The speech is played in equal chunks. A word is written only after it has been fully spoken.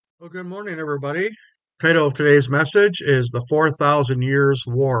Well, good morning, everybody. Title of today's message is The 4,000 Years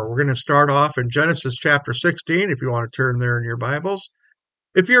War. We're going to start off in Genesis chapter 16, if you want to turn there in your Bibles.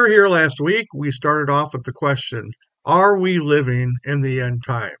 If you were here last week, we started off with the question, are we living in the end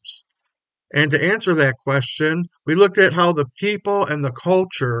times? And to answer that question, we looked at how the people and the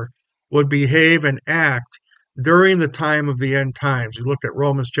culture would behave and act during the time of the end times. We looked at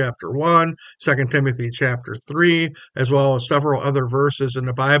Romans chapter 1, 2 Timothy chapter 3, as well as several other verses in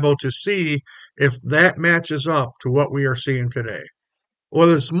the Bible to see if that matches up to what we are seeing today. Well,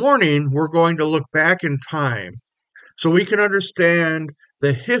 this morning, we're going to look back in time so we can understand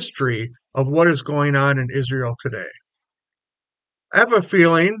the history of what is going on in Israel today. I have a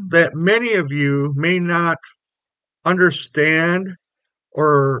feeling that many of you may not understand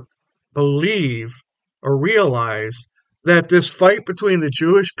or believe or realize that this fight between the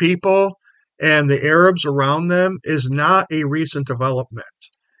Jewish people and the Arabs around them is not a recent development.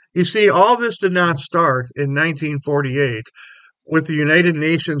 You see, all this did not start in 1948 with the United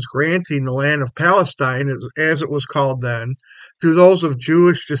Nations granting the land of Palestine, as it was called then, to those of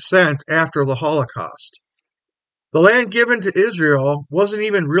Jewish descent after the Holocaust. The land given to Israel wasn't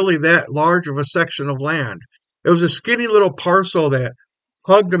even really that large of a section of land. It was a skinny little parcel that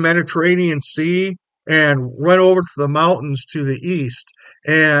hugged the Mediterranean Sea and went over to the mountains to the east.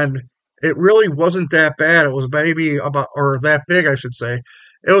 And it really wasn't that bad. It was maybe about, or that big, I should say.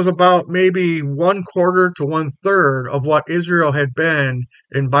 It was about maybe 1/4 to 1/3 of what Israel had been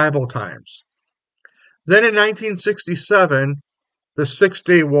in Bible times. Then in 1967, the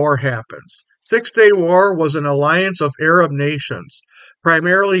Six-Day War happens. Six-Day War was an alliance of Arab nations,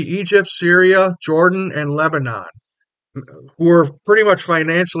 primarily Egypt, Syria, Jordan, and Lebanon, who were pretty much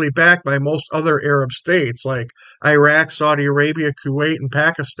financially backed by most other Arab states like Iraq, Saudi Arabia, Kuwait, and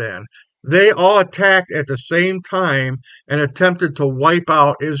Pakistan. They all attacked at the same time and attempted to wipe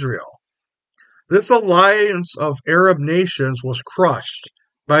out Israel. This alliance of Arab nations was crushed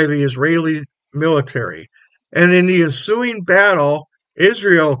by the Israeli military, and in the ensuing battle,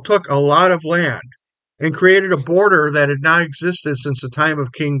 Israel took a lot of land and created a border that had not existed since the time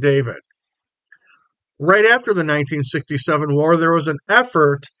of King David. Right after the 1967 war, there was an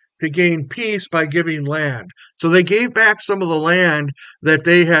effort to gain peace by giving land. So they gave back some of the land that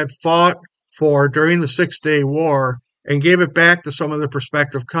they had fought for during the Six-Day War and gave it back to some of the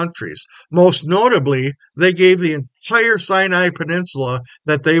prospective countries. Most notably, they gave the entire Sinai Peninsula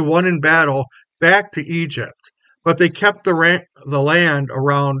that they won in battle back to Egypt, but they kept the land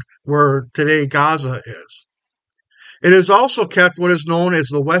around where today Gaza is. It has also kept what is known as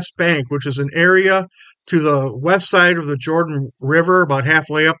the West Bank, which is an area to the west side of the Jordan River, about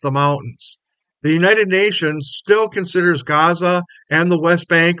halfway up the mountains. The United Nations still considers Gaza and the West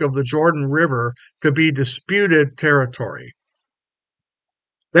Bank of the Jordan River to be disputed territory.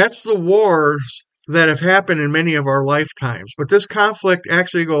 That's the wars that have happened in many of our lifetimes, but this conflict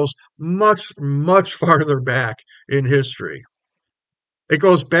actually goes much, much farther back in history. It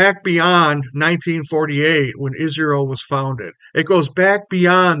goes back beyond 1948 when Israel was founded. It goes back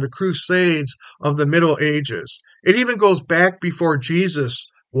beyond the Crusades of the Middle Ages. It even goes back before Jesus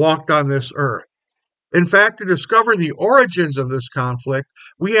walked on this earth. In fact, to discover the origins of this conflict,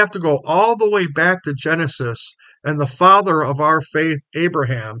 we have to go all the way back to Genesis and the father of our faith,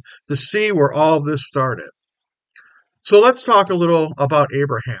 Abraham, to see where all of this started. So let's talk a little about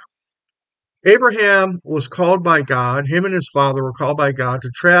Abraham. Abraham was called by God, him and his father were called by God to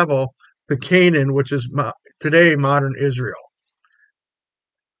travel to Canaan, which is today modern Israel.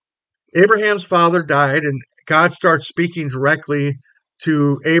 Abraham's father died, and God starts speaking directly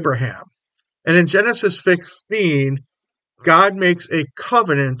to Abraham. And in Genesis 15, God makes a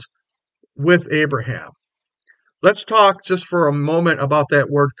covenant with Abraham. Let's talk just for a moment about that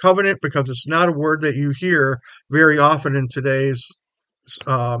word covenant because it's not a word that you hear very often in today's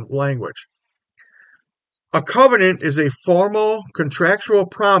language. A covenant is a formal contractual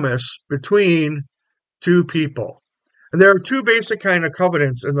promise between two people. And there are two basic kind of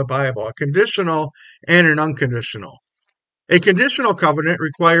covenants in the Bible, a conditional and an unconditional. A conditional covenant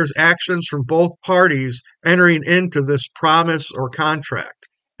requires actions from both parties entering into this promise or contract.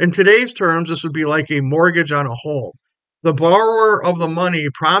 In today's terms, this would be like a mortgage on a home. The borrower of the money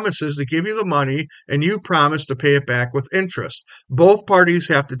promises to give you the money, and you promise to pay it back with interest. Both parties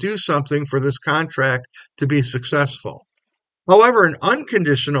have to do something for this contract to be successful. However, an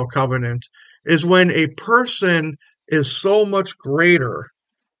unconditional covenant is when a person is so much greater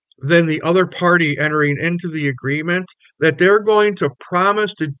than the other party entering into the agreement that they're going to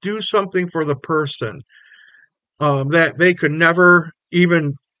promise to do something for the person that they could never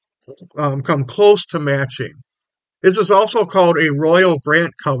even come close to matching. This is also called a royal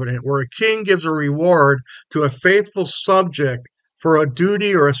grant covenant, where a king gives a reward to a faithful subject for a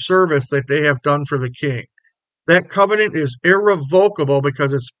duty or a service that they have done for the king. That covenant is irrevocable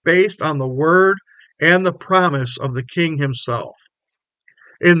because it's based on the word and the promise of the king himself.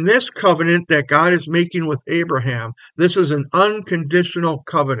 In this covenant that God is making with Abraham, this is an unconditional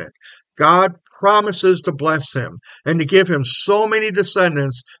covenant. God promises to bless him and to give him so many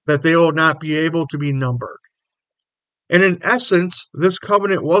descendants that they will not be able to be numbered. And in essence, this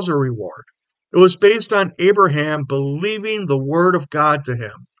covenant was a reward. It was based on Abraham believing the word of God to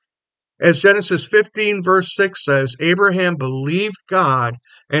him. As Genesis 15, verse 6 says, Abraham believed God,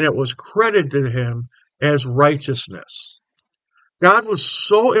 and it was credited to him as righteousness. God was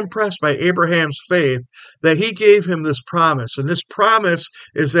so impressed by Abraham's faith that he gave him this promise. And this promise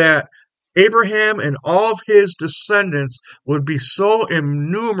is that Abraham and all of his descendants would be so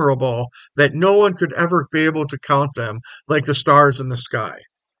innumerable that no one could ever be able to count them like the stars in the sky.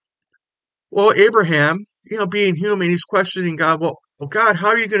 Well, Abraham, being human, he's questioning God. Well, God, how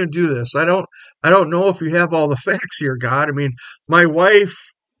are you going to do this? I don't know if you have all the facts here, God. I mean, my wife,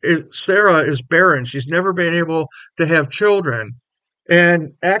 Sarah, is barren. She's never been able to have children.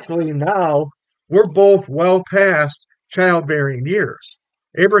 And actually now we're both well past childbearing years.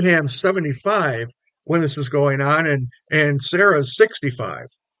 Abraham's 75 when this is going on, and Sarah's 65.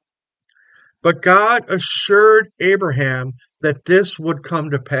 But God assured Abraham that this would come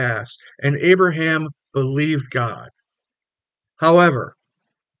to pass, and Abraham believed God. However,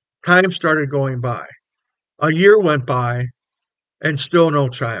 time started going by. A year went by, and still no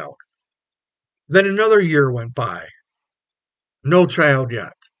child. Then another year went by. No child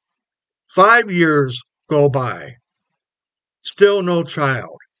yet. 5 years go by. Still no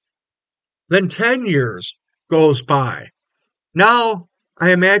child. Then 10 years goes by. Now,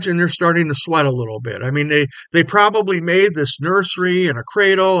 I imagine they're starting to sweat a little bit. I mean, they probably made this nursery and a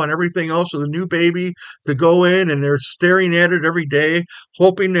cradle and everything else for the new baby to go in, and they're staring at it every day,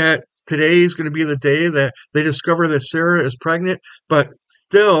 hoping that today is going to be the day that they discover that Sarah is pregnant, but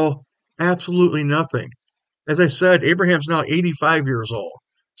still absolutely nothing. As I said, Abraham's now 85 years old.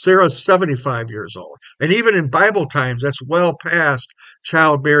 Sarah's 75 years old. And even in Bible times, that's well past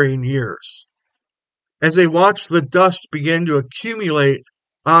childbearing years. As they watch the dust begin to accumulate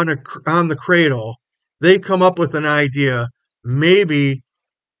on the cradle, they come up with an idea. Maybe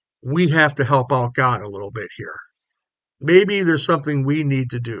we have to help out God a little bit here. Maybe there's something we need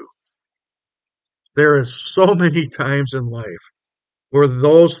to do. There is so many times in life where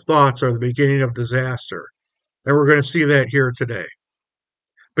those thoughts are the beginning of disaster. And we're going to see that here today.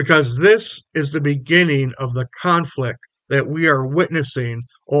 Because this is the beginning of the conflict that we are witnessing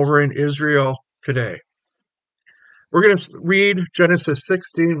over in Israel today. We're going to read Genesis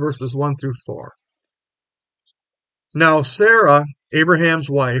 16, verses 1 through 4. Now Sarah, Abraham's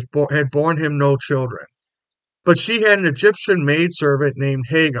wife, had borne him no children, but she had an Egyptian maidservant named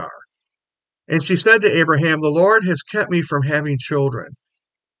Hagar. And she said to Abraham, "The Lord has kept me from having children.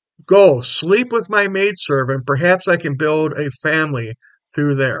 Go, sleep with my maidservant. Perhaps I can build a family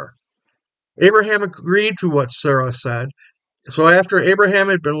through there." Abraham agreed to what Sarah said. So after Abraham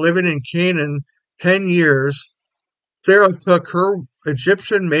had been living in Canaan 10 years, Sarah took her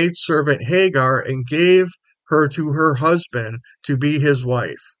Egyptian maidservant Hagar and gave her to her husband to be his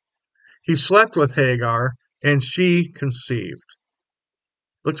wife. He slept with Hagar, and she conceived.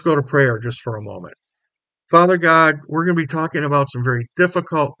 Let's go to prayer just for a moment. Father God, we're going to be talking about some very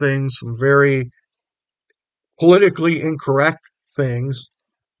difficult things, some very politically incorrect things,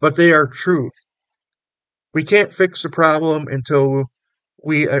 but they are truth. We can't fix the problem until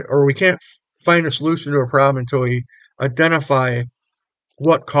we can't find a solution to a problem until we identify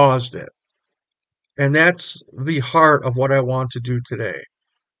what caused it. And that's the heart of what I want to do today.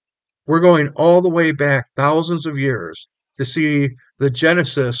 We're going all the way back thousands of years to see the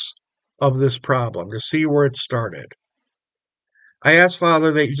genesis of this problem, to see where it started. I ask,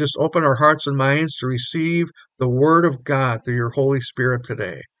 Father, that you just open our hearts and minds to receive the Word of God through your Holy Spirit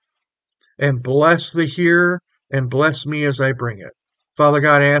today. And bless the hearer and bless me as I bring it. Father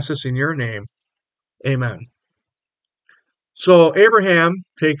God, I ask this in your name. Amen. So Abraham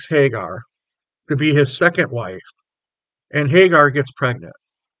takes Hagar to be his second wife, and Hagar gets pregnant.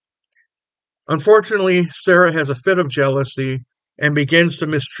 Unfortunately, Sarah has a fit of jealousy and begins to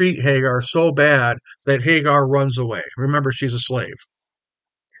mistreat Hagar so bad that Hagar runs away. Remember, she's a slave.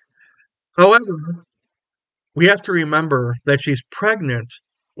 However, we have to remember that she's pregnant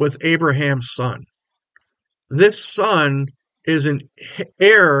with Abraham's son. This son is an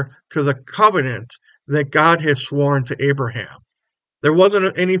heir to the covenant that God has sworn to Abraham. There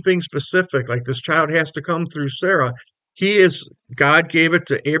wasn't anything specific, like this child has to come through Sarah. God gave it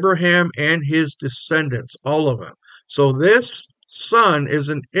to Abraham and his descendants, all of them. So this son is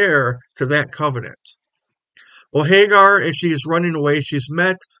an heir to that covenant. Well, Hagar, as she is running away, she's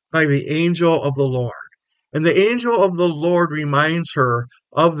met by the angel of the Lord. And the angel of the Lord reminds her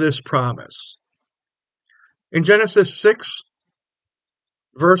of this promise. In Genesis 6,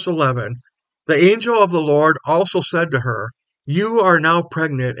 verse 11, the angel of the Lord also said to her, "You are now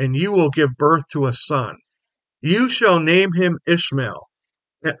pregnant, and you will give birth to a son. You shall name him Ishmael,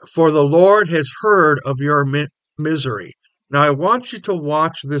 for the Lord has heard of your misery." Now, I want you to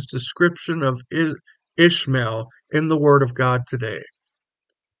watch this description of Ishmael in the Word of God today.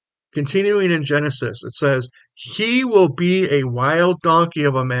 Continuing in Genesis, it says, "He will be a wild donkey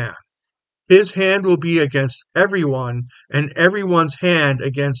of a man. His hand will be against everyone, and everyone's hand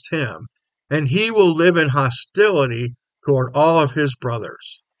against him, and he will live in hostility toward all of his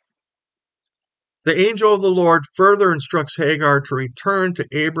brothers." The angel of the Lord further instructs Hagar to return to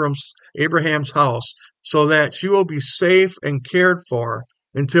Abraham's house so that she will be safe and cared for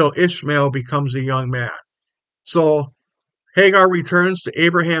until Ishmael becomes a young man. So Hagar returns to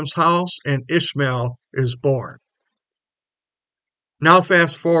Abraham's house and Ishmael is born. Now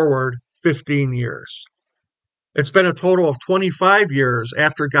fast forward 15 years. It's been a total of 25 years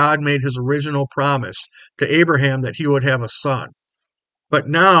after God made his original promise to Abraham that he would have a son. But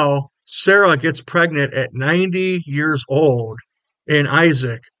now Sarah gets pregnant at 90 years old and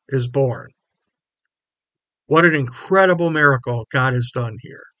Isaac is born. What an incredible miracle God has done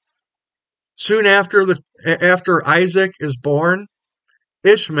here. Soon after Isaac is born,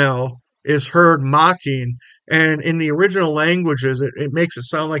 Ishmael is heard mocking, and in the original languages, it makes it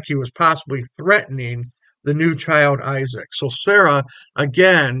sound like he was possibly threatening the new child Isaac. So Sarah,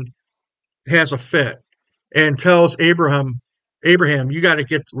 again, has a fit and tells Abraham, you got to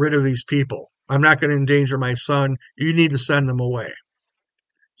get rid of these people. I'm not going to endanger my son. You need to send them away.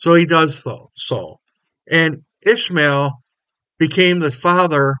 So he does so. And Ishmael became the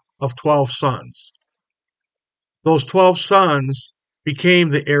father of 12 sons. Those 12 sons became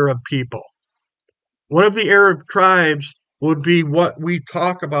the Arab people. One of the Arab tribes would be what we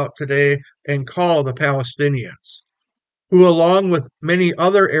talk about today and call the Palestinians, who, along with many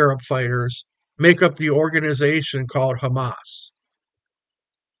other Arab fighters, make up the organization called Hamas.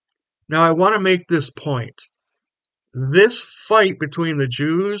 Now, I want to make this point. This fight between the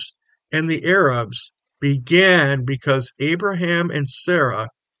Jews and the Arabs began because Abraham and Sarah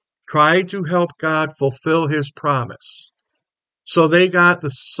tried to help God fulfill his promise. So they got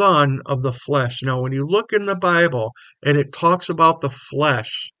the son of the flesh. Now, when you look in the Bible and it talks about the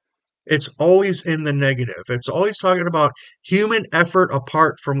flesh, it's always in the negative. It's always talking about human effort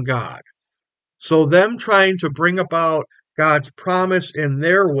apart from God. So them trying to bring about God's promise in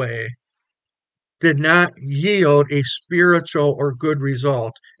their way did not yield a spiritual or good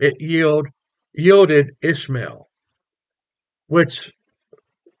result. It yielded Ishmael, which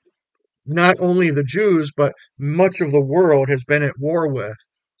not only the Jews, but much of the world has been at war with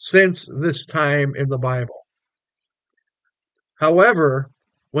since this time in the Bible. However,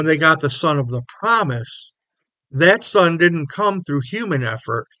 when they got the son of the promise, that son didn't come through human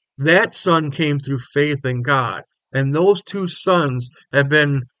effort. That son came through faith in God. And those two sons have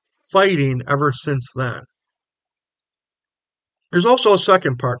been fighting ever since then. There's also a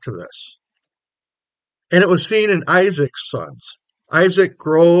second part to this. And it was seen in Isaac's sons. Isaac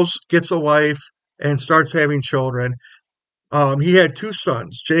grows, gets a wife, and starts having children. He had two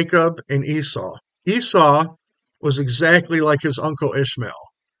sons, Jacob and Esau. Esau was exactly like his uncle Ishmael.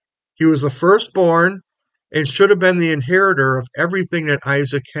 He was the firstborn and should have been the inheritor of everything that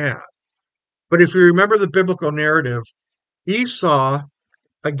Isaac had. But if you remember the biblical narrative, Esau,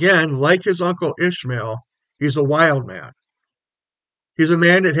 again, like his uncle Ishmael, he's a wild man. He's a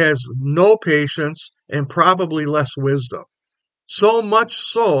man that has no patience and probably less wisdom. So much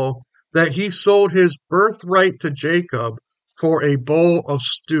so that he sold his birthright to Jacob for a bowl of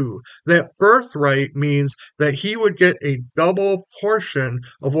stew. That birthright means that he would get a double portion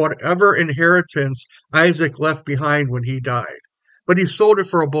of whatever inheritance Isaac left behind when he died. But he sold it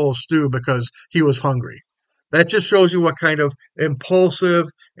for a bowl of stew because he was hungry. That just shows you what kind of impulsive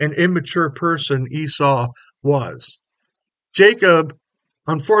and immature person Esau was. Jacob,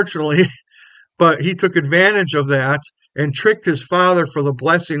 unfortunately, but he took advantage of that and tricked his father for the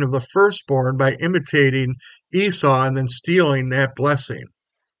blessing of the firstborn by imitating Esau and then stealing that blessing.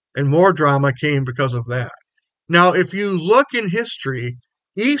 And more drama came because of that. Now, if you look in history,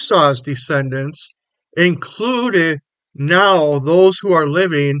 Esau's descendants included now those who are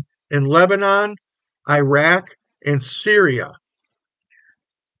living in Lebanon, Iraq, and Syria.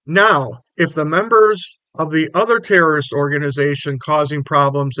 Now, if the members of the other terrorist organization causing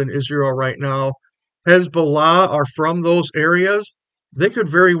problems in Israel right now, Hezbollah, are from those areas, they could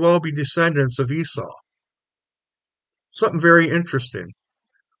very well be descendants of Esau. Something very interesting.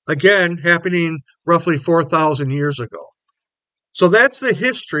 Again, happening roughly 4,000 years ago. So that's the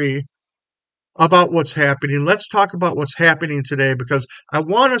history about what's happening. Let's talk about what's happening today because I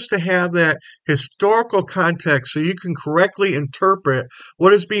want us to have that historical context so you can correctly interpret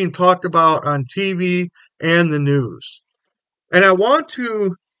what is being talked about on TV and the news. And I want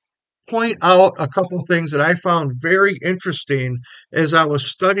to point out a couple things that I found very interesting as I was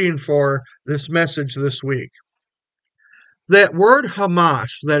studying for this message this week. That word Hamas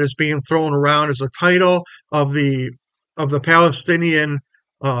that is being thrown around as a title of the Palestinian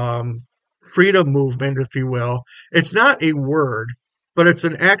um, freedom movement, if you will. It's not a word, but it's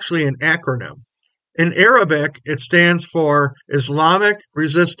actually an acronym. In Arabic, it stands for Islamic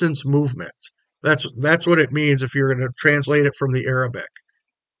Resistance Movement. That's what it means if you're going to translate it from the Arabic.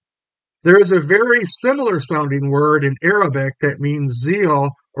 There is a very similar sounding word in Arabic that means zeal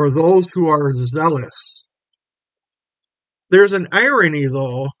or those who are zealous. There's an irony,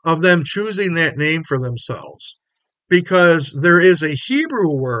 though, of them choosing that name for themselves because there is a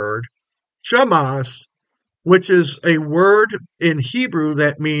Hebrew word, shamas, which is a word in Hebrew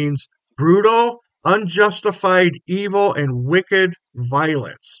that means brutal, unjustified evil, and wicked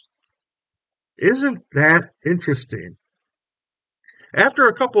violence. Isn't that interesting? After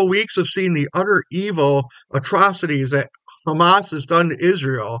a couple of weeks of seeing the utter evil atrocities that Hamas has done to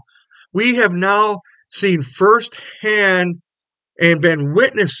Israel, we have now seen firsthand and been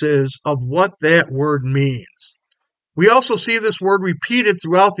witnesses of what that word means. We also see this word repeated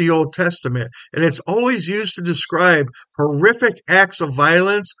throughout the Old Testament, and it's always used to describe horrific acts of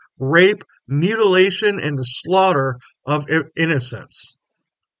violence, rape, mutilation, and the slaughter of innocents.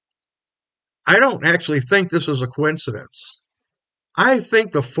 I don't actually think this is a coincidence. I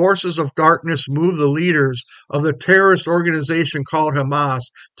think the forces of darkness moved the leaders of the terrorist organization called Hamas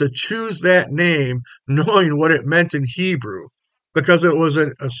to choose that name, knowing what it meant in Hebrew, because it was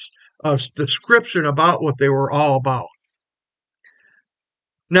a description about what they were all about.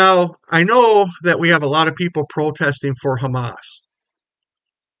 Now, I know that we have a lot of people protesting for Hamas.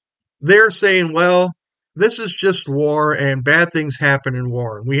 They're saying, well, this is just war and bad things happen in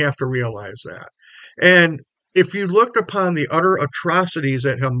war, and we have to realize that. And if you looked upon the utter atrocities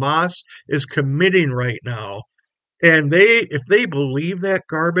that Hamas is committing right now, and if they believe that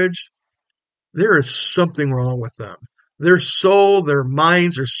garbage, there is something wrong with them. Their soul, their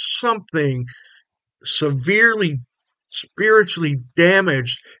minds, are something severely spiritually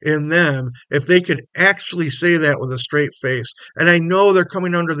damaged in them if they could actually say that with a straight face. And I know they're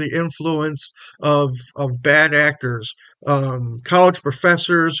coming under the influence of bad actors, college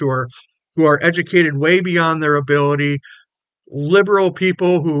professors who are educated way beyond their ability, liberal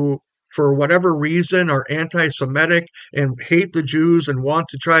people who for whatever reason are anti-Semitic and hate the Jews and want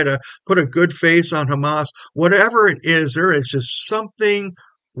to try to put a good face on Hamas. Whatever it is, there is just something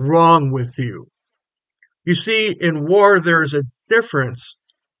wrong with you. You see, in war, there's a difference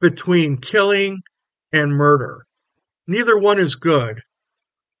between killing and murder. Neither one is good,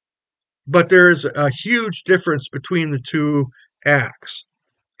 but there's a huge difference between the two acts.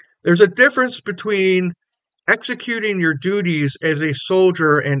 There's a difference between executing your duties as a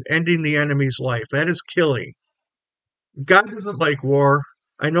soldier and ending the enemy's life. That is killing. God doesn't like war.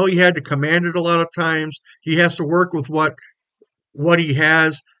 I know he had to command it a lot of times. He has to work with what he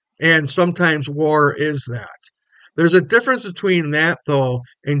has, and sometimes war is that. There's a difference between that, though,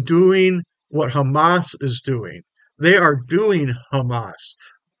 and doing what Hamas is doing. They are doing Hamas.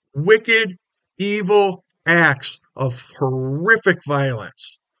 Wicked, evil acts of horrific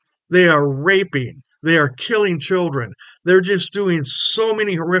violence. They are raping. They are killing children. They're just doing so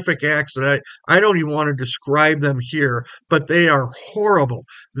many horrific acts that I don't even want to describe them here, but they are horrible.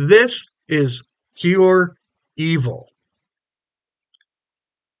 This is pure evil.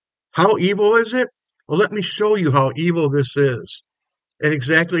 How evil is it? Well, let me show you how evil this is and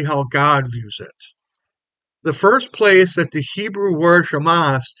exactly how God views it. The first place that the Hebrew word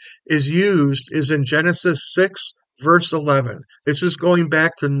Hamas is used is in Genesis 6, verse 11. This is going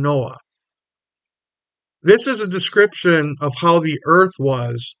back to Noah. This is a description of how the earth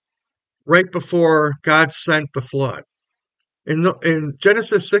was right before God sent the flood. In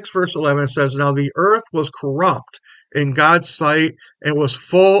Genesis 6, verse 11, it says, now the earth was corrupt in God's sight and was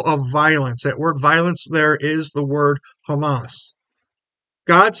full of violence. That word violence there is the word Hamas.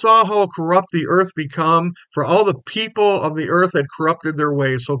 God saw how corrupt the earth become, for all the people of the earth had corrupted their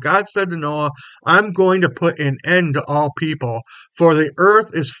ways. So God said to Noah, I'm going to put an end to all people, for the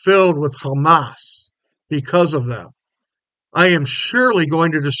earth is filled with Hamas because of them. I am surely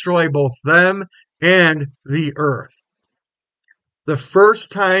going to destroy both them and the earth. The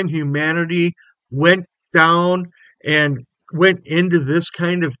first time humanity went down and went into this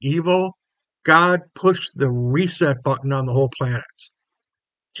kind of evil, God pushed the reset button on the whole planet,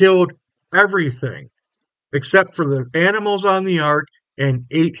 killed everything except for the animals on the ark and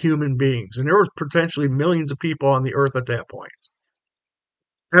 8 human beings. And there were potentially millions of people on the earth at that point.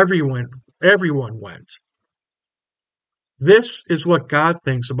 Everyone went. This is what God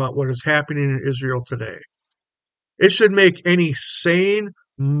thinks about what is happening in Israel today. It should make any sane,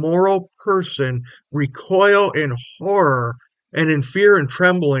 moral person recoil in horror and in fear and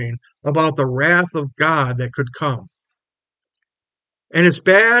trembling about the wrath of God that could come. And as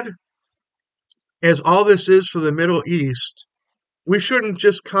bad as all this is for the Middle East, we shouldn't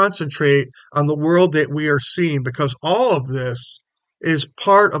just concentrate on the world that we are seeing, because all of this is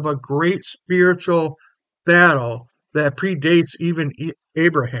part of a great spiritual battle that predates even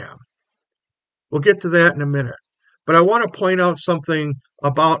Abraham. We'll get to that in a minute. But I want to point out something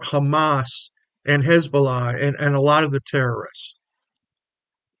about Hamas and Hezbollah and a lot of the terrorists.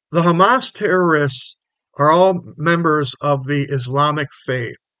 The Hamas terrorists are all members of the Islamic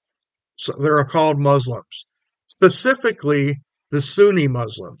faith. So they're called Muslims, specifically the Sunni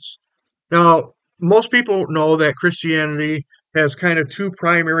Muslims. Now, most people know that Christianity has kind of two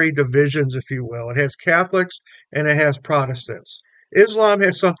primary divisions, if you will. It has Catholics and it has Protestants. Islam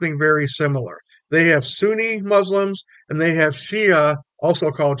has something very similar. They have Sunni Muslims and they have Shia,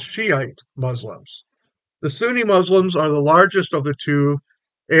 also called Shiite Muslims. The Sunni Muslims are the largest of the two,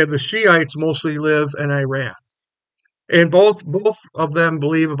 and the Shiites mostly live in Iran. And both of them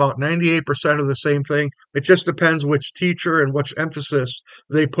believe about 98% of the same thing. It just depends which teacher and which emphasis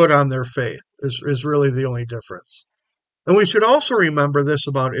they put on their faith is really the only difference. And we should also remember this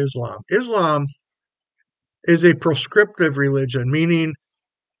about Islam. Islam is a prescriptive religion, meaning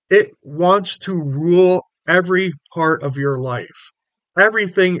it wants to rule every part of your life.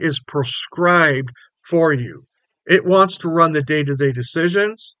 Everything is prescribed for you. It wants to run the day-to-day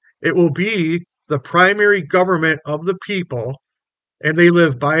decisions. It will be the primary government of the people, and they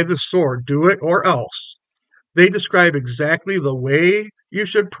live by the sword. Do it or else. They describe exactly the way you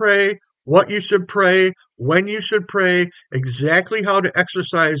should pray, what you should pray, when you should pray, exactly how to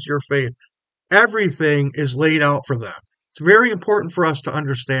exercise your faith. Everything is laid out for them. It's very important for us to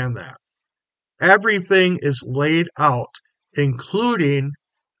understand that. Everything is laid out, including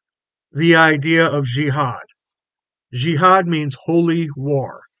the idea of jihad. Jihad means holy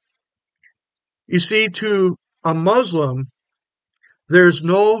war. You see, to a Muslim, there's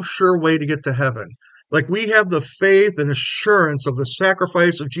no sure way to get to heaven. Like, we have the faith and assurance of the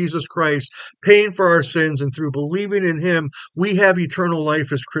sacrifice of Jesus Christ paying for our sins, and through believing in him, we have eternal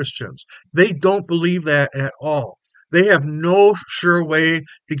life as Christians. They don't believe that at all. They have no sure way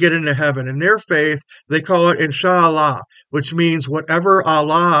to get into heaven. In their faith, they call it inshallah, which means whatever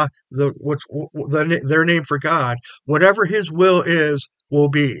Allah, their name for God, whatever his will is, will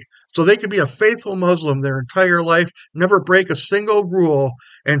be. So they could be a faithful Muslim their entire life, never break a single rule,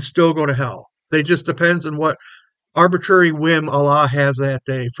 and still go to hell. They just depends on what arbitrary whim Allah has that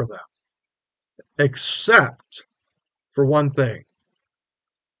day for them. Except for one thing.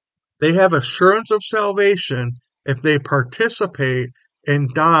 They have assurance of salvation if they participate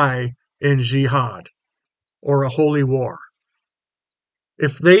and die in jihad, or a holy war.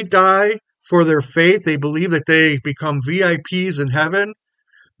 If they die for their faith, they believe that they become VIPs in heaven.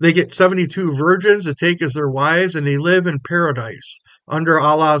 They get 72 virgins to take as their wives, and they live in paradise under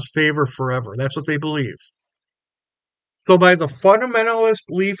Allah's favor forever. That's what they believe. So by the fundamentalist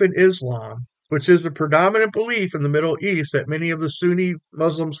belief in Islam, which is the predominant belief in the Middle East that many of the Sunni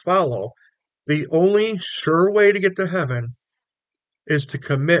Muslims follow, the only sure way to get to heaven is to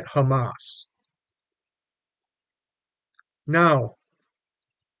commit Hamas. Now,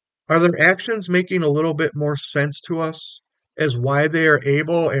 are their actions making a little bit more sense to us as why they are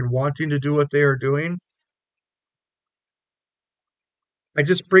able and wanting to do what they are doing? I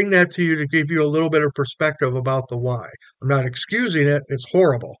just bring that to you to give you a little bit of perspective about the why. I'm not excusing it. It's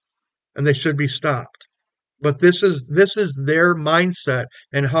horrible and they should be stopped. But this is their mindset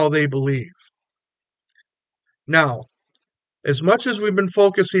and how they believe. Now, as much as we've been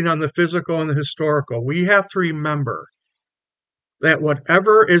focusing on the physical and the historical, we have to remember that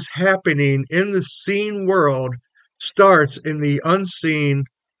whatever is happening in the seen world starts in the unseen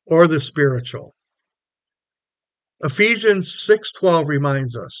or the spiritual. Ephesians 6:12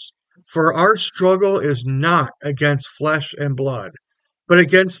 reminds us, "For our struggle is not against flesh and blood, but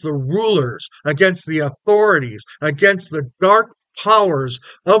against the rulers, against the authorities, against the dark powers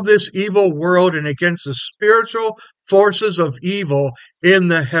of this evil world, and against the spiritual forces of evil in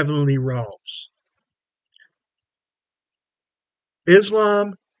the heavenly realms."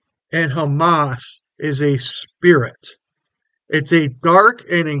 Islam and Hamas is a spirit. It's a dark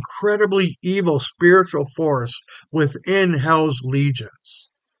and incredibly evil spiritual force within hell's legions.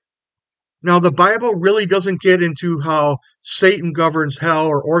 Now, the Bible really doesn't get into how Satan governs hell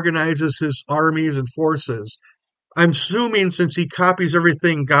or organizes his armies and forces. I'm assuming since he copies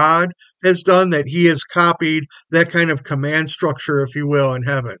everything God has done, that he has copied that kind of command structure, if you will, in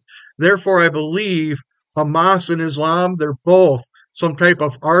heaven. Therefore, I believe Hamas and Islam, they're both some type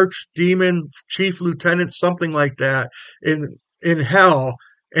of arch demon, chief lieutenant, something like that in hell,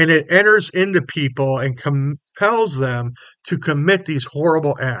 and it enters into people and compels them to commit these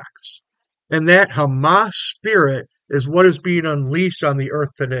horrible acts. And that Hamas spirit is what is being unleashed on the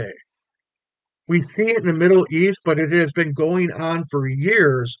earth today. We see it in the Middle East, but it has been going on for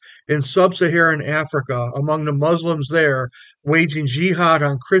years in sub-Saharan Africa among the Muslims there, waging jihad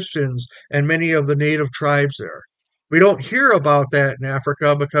on Christians and many of the native tribes there. We don't hear about that in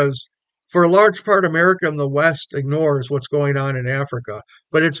Africa because, for a large part, America and the West ignores what's going on in Africa,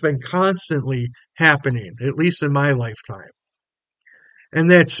 but it's been constantly happening, at least in my lifetime. And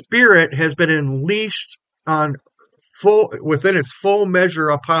that spirit has been unleashed on within its full measure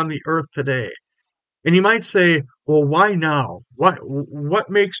upon the earth today. And you might say, well, why now? What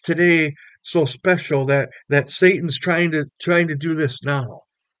makes today so special that Satan's trying to do this now?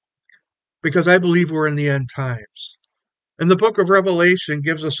 Because I believe we're in the end times. And the book of Revelation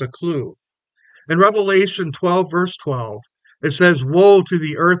gives us a clue. In Revelation 12, verse 12, it says, "Woe to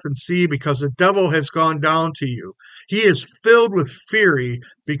the earth and sea, because the devil has gone down to you. He is filled with fury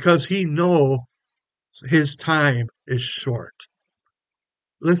because he knows his time is short."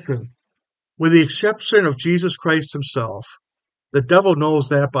 Listen, with the exception of Jesus Christ himself, the devil knows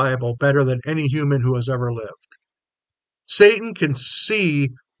that Bible better than any human who has ever lived. Satan can see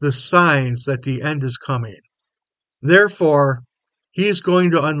the signs that the end is coming. Therefore, he is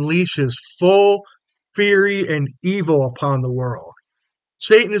going to unleash his full fury and evil upon the world.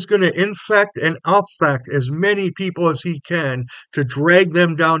 Satan is going to infect and affect as many people as he can to drag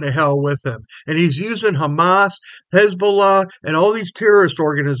them down to hell with him. And he's using Hamas, Hezbollah, and all these terrorist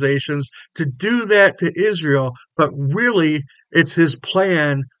organizations to do that to Israel, but really it's his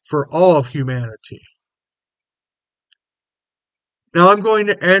plan for all of humanity. Now I'm going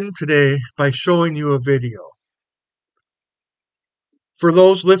to end today by showing you a video. For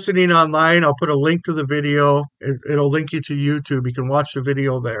those listening online, I'll put a link to the video. It'll link you to YouTube. You can watch the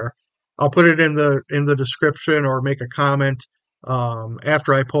video there. I'll put it in the description or make a comment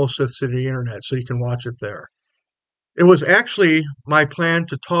after I post this to the internet so you can watch it there. It was actually my plan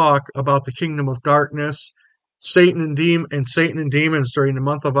to talk about the kingdom of darkness, Satan and demons during the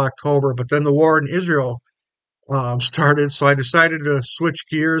month of October, but then the war in Israel started, so I decided to switch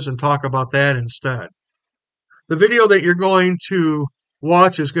gears and talk about that instead. The video that you're going to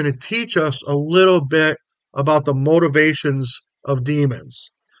watch is going to teach us a little bit about the motivations of demons.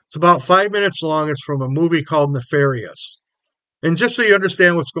 It's about 5 minutes long. It's from a movie called Nefarious. And just so you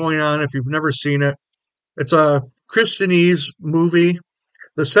understand what's going on, if you've never seen it, it's a Christianese movie.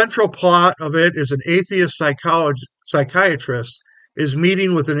 The central plot of it is an atheist psychiatrist is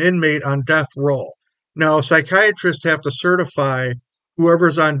meeting with an inmate on death row. Now, psychiatrists have to certify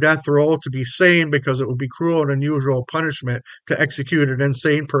whoever's on death row to be sane because it would be cruel and unusual punishment to execute an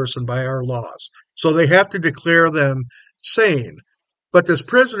insane person by our laws. So they have to declare them sane. But this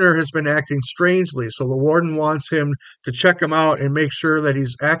prisoner has been acting strangely, so the warden wants him to check him out and make sure that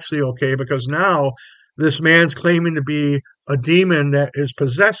he's actually okay, because now this man's claiming to be a demon that is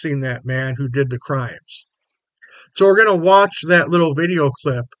possessing that man who did the crimes. So we're going to watch that little video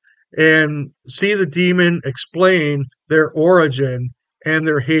clip and see the demon explain their origin and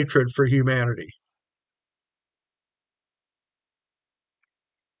their hatred for humanity.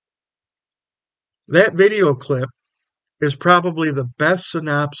 That video clip is probably the best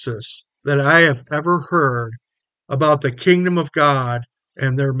synopsis that I have ever heard about the kingdom of God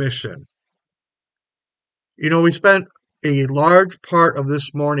and their mission. You know, we spent a large part of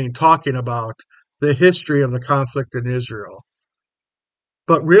this morning talking about the history of the conflict in Israel.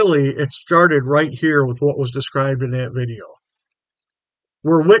 But really, it started right here with what was described in that video.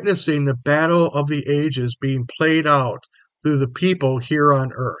 We're witnessing the battle of the ages being played out through the people here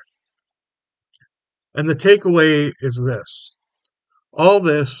on earth. And the takeaway is this. All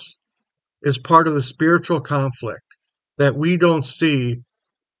this is part of the spiritual conflict that we don't see,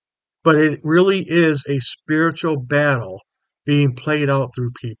 but it really is a spiritual battle being played out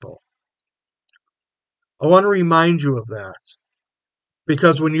through people. I want to remind you of that.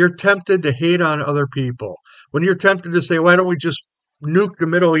 Because when you're tempted to hate on other people, when you're tempted to say, why don't we just nuke the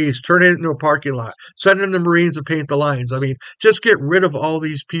Middle East, turn it into a parking lot, send in the Marines to paint the lines? I mean, just get rid of all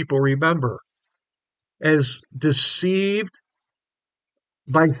these people. Remember, as deceived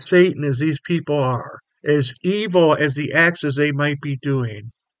by Satan as these people are, as evil as the acts as they might be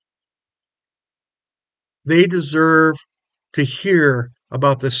doing, they deserve to hear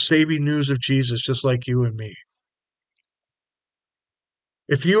about the saving news of Jesus just like you and me.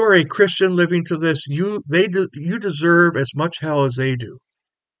 If you are a Christian living to this, you deserve as much hell as they do.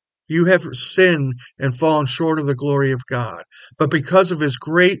 You have sinned and fallen short of the glory of God. But because of his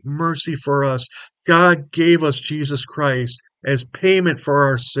great mercy for us, God gave us Jesus Christ as payment for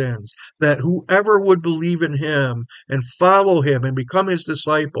our sins, that whoever would believe in him and follow him and become his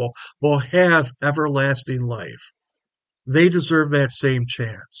disciple will have everlasting life. They deserve that same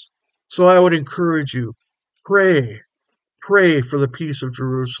chance. So I would encourage you, pray. Pray for the peace of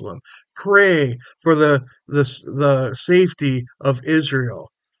Jerusalem. Pray for the safety of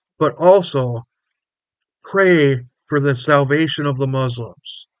Israel, but also pray for the salvation of the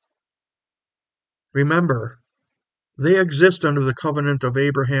Muslims. Remember, they exist under the covenant of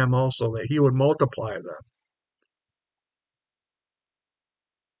Abraham also, that he would multiply them.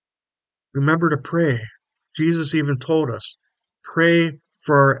 Remember to pray. Jesus even told us, pray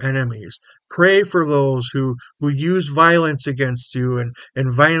for our enemies. Pray for those who use violence against you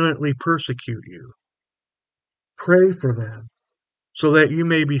and violently persecute you. Pray for them, so that you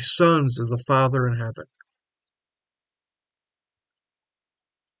may be sons of the Father in heaven.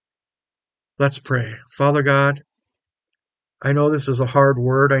 Let's pray. Father God, I know this is a hard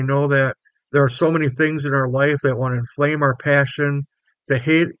word. I know that there are so many things in our life that want to inflame our passion, to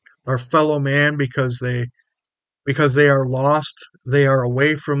hate our fellow man because they are lost. They are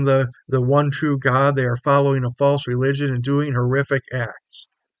away from the one true God. They are following a false religion and doing horrific acts.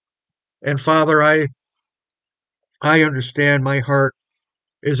 And Father, I understand my heart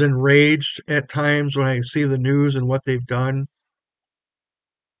is enraged at times when I see the news and what they've done.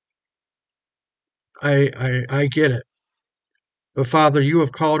 I get it. But Father, you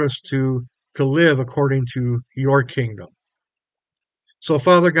have called us to live according to your kingdom. So,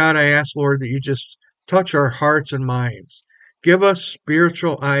 Father God, I ask, Lord, that you just touch our hearts and minds. Give us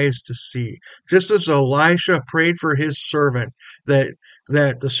spiritual eyes to see. Just as Elisha prayed for his servant, that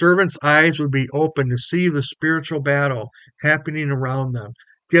the servant's eyes would be open to see the spiritual battle happening around them.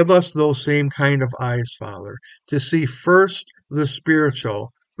 Give us those same kind of eyes, Father, to see first the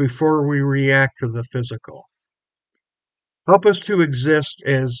spiritual before we react to the physical. Help us to exist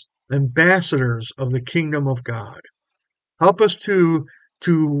as ambassadors of the kingdom of God. Help us to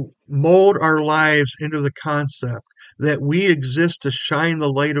mold our lives into the concept that we exist to shine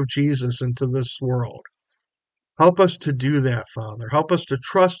the light of Jesus into this world. Help us to do that, Father. Help us to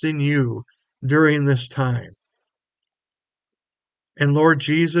trust in you during this time. And Lord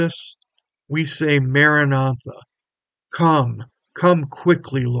Jesus, we say, Maranatha, come, come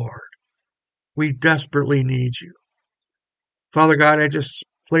quickly, Lord. We desperately need you. Father God, I just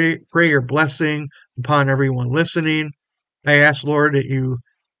pray your blessing upon everyone listening. I ask, Lord, that you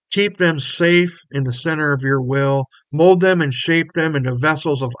keep them safe in the center of your will, mold them and shape them into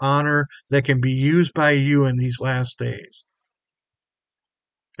vessels of honor that can be used by you in these last days.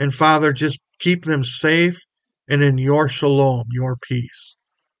 And Father, just keep them safe and in your shalom, your peace.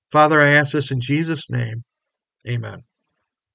 Father, I ask this in Jesus' name. Amen.